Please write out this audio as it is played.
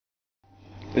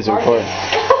Is it recording?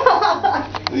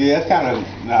 Yeah, it's kind of.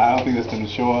 Nah, I don't think that's gonna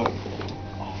show up.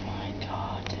 Oh my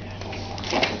god, dude.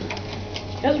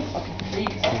 You guys are fucking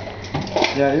freaks.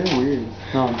 Yeah, you're weird.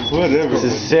 No, I'm just Whatever. This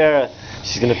is Sarah.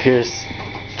 She's gonna pierce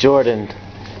Jordan.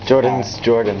 Jordan's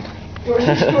Jordan.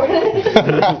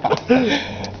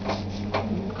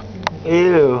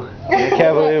 Ew. I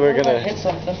can't believe we're gonna. Hit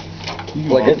something.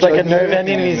 Like it's like a nerve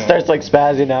ending and he starts like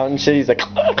spazzing out and shit. He's like.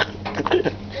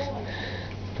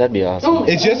 That'd be awesome.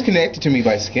 It's just connected to me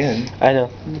by skin. I know.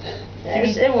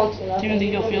 It won't do nothing. Do you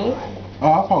think you'll feel it? Oh,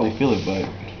 I'll probably feel it, but.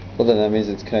 Well, then that means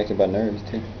it's connected by nerves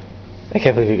too. I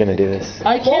can't believe you're gonna do this.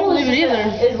 I can't believe it either.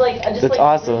 It's like just That's like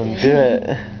awesome. Do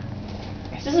it.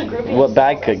 It's just a grouping. What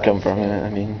bag could come from it? I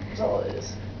mean, That's all it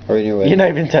is. Or anyway. you're not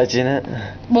even touching it.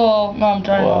 Well, no, I'm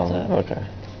trying Well, not to. okay.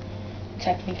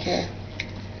 Technique here.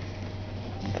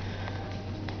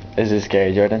 Is it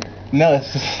scary, Jordan? No,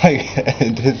 it's just like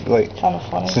it's like Kind of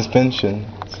funny. suspension.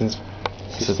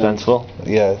 Suspenseful?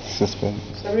 Yeah, it's suspense.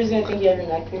 Everybody's gonna think you have your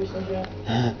neck pierced and shit.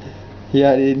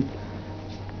 Yeah, dude.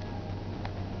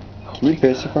 Can we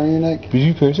pierce it from your neck? Did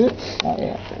you pierce it? Not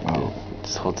yet. Oh.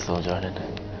 Just hold still, Jordan.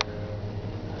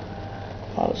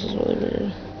 Oh, this is really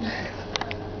weird.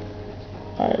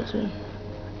 Alright, dude.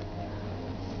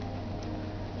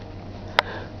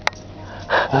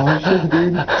 Oh shit,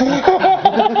 dude.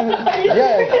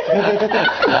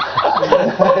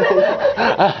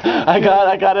 I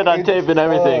got it on tape and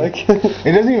everything.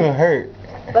 It doesn't even hurt.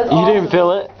 You didn't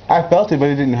feel it? I felt it, but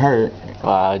it didn't hurt.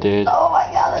 Wow, dude. Oh my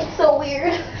god, that's so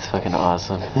weird. It's fucking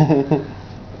awesome.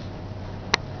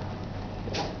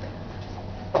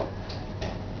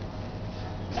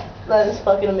 That is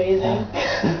fucking amazing.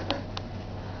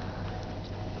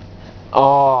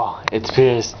 Oh, it's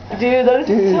pierced. Dude, that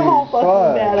is so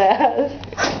fucking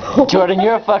badass. Jordan,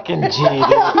 you're a fucking G,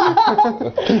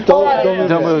 dude.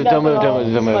 Don't move.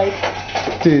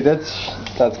 Dude,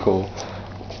 that's cool.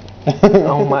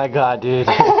 Oh my god, dude.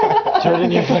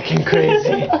 Jordan, you're fucking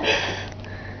crazy.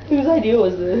 Whose idea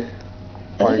was this?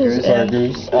 Parker's.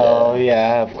 Oh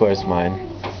yeah, of course mine.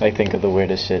 I think of the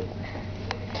weirdest shit.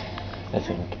 I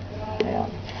think.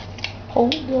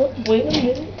 Hold up, wait a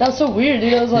minute. That's so weird,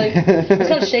 dude. I was like, it's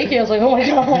kind of shaky. I was like, oh my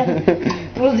god.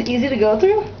 Was it easy to go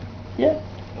through? Yeah.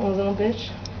 I wasn't a bitch.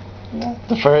 No.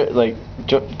 The first, like,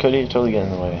 Cody, you're totally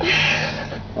getting in the way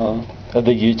Oh, of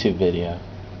the YouTube video.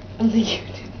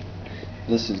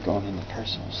 this is going into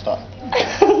personal stuff.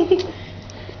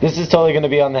 This is totally gonna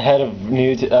be on the head of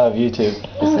YouTube.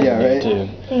 Yeah, right?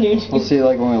 Nude. We'll see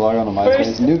like when we log on to MySpace.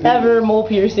 First New video. ever mole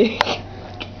piercing.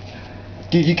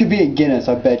 Dude, you could be at Guinness,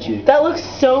 I bet you. That looks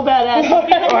so badass.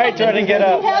 Alright, Jordan, get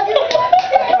up.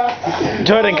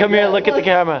 Jordan, come here, look at the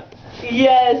camera.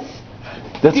 Yes.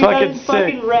 That's Dude, that fucking is sick.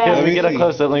 fucking rad. Here, let me get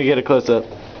a close up.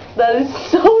 That is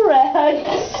so rad.